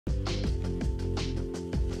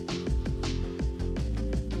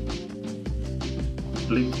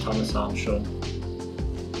Luke Thomas Armstrong,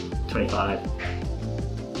 25,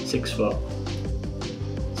 6 foot,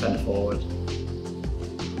 centre forward,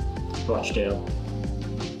 Rochdale.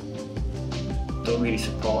 Don't really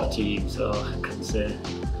support a team, so I couldn't say.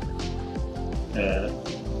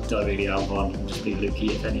 Don't really have one, I'm just being Lukey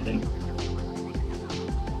if anything.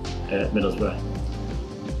 Middlesbrough.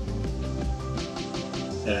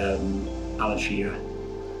 Alan Shearer.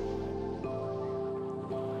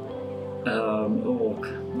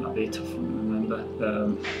 That'd be a tough one to remember.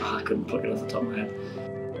 I couldn't pluck it off the top of my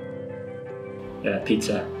head.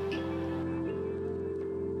 Pizza.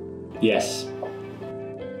 Yes.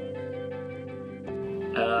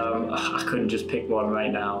 I couldn't just pick one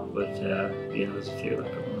right now, but yeah, there's a few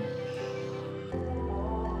that come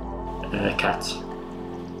on. Cats.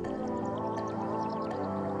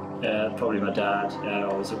 Probably my dad. I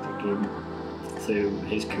always looked up to him through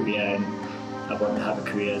his career, and I wanted to have a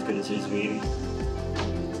career as good as his, really.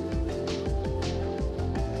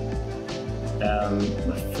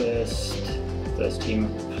 My first team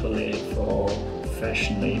I played for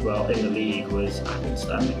professionally, well, in the league, was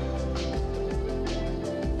Armstrong.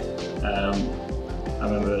 I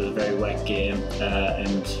remember it was a very wet game,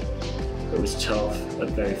 and it was tough but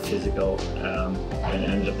very physical, and it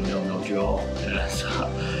ended up a 0-0 draw. So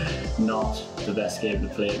not the best game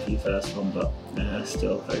to play for your first one, but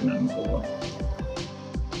still a very memorable one.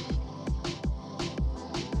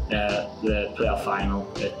 The playoff final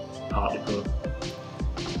at Harrogate.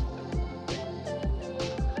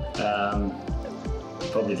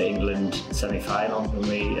 Probably the England semi-final when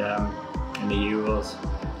we in the Euros.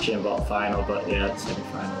 Shame about the final, but yeah, the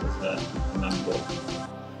semi-final was memorable.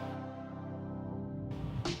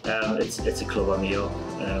 It's a club on the up.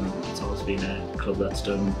 It's always been a club that's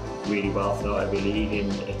done really well throughout every league,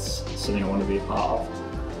 and it's something I want to be a part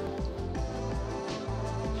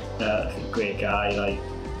of. Great guy, like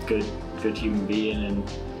good human being, and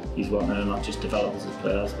he's wanting to not just develop us as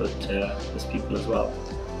players, but as people as well.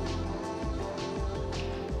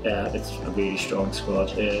 It's a really strong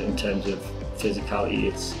squad in terms of physicality.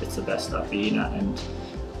 It's the best I've been at, and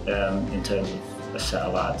in terms of a set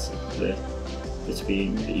of lads, it's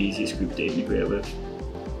been the easiest group to integrate with.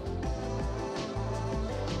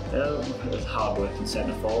 It's hard working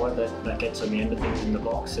centre forward that gets on the end of things in the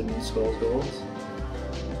box and scores goals.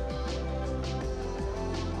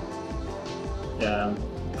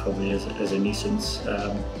 Probably as a nuisance.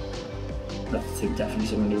 I think definitely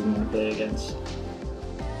someone who wouldn't want to play against.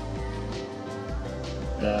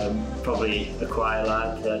 Probably a quiet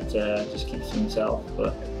lad that just keeps to himself,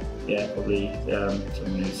 but yeah, probably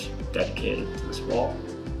someone who's dedicated to the sport.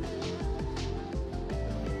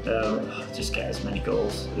 Just get as many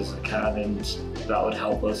goals as I can, and that would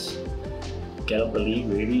help us get up the league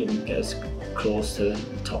really and get us close to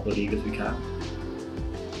the top of the league as we can.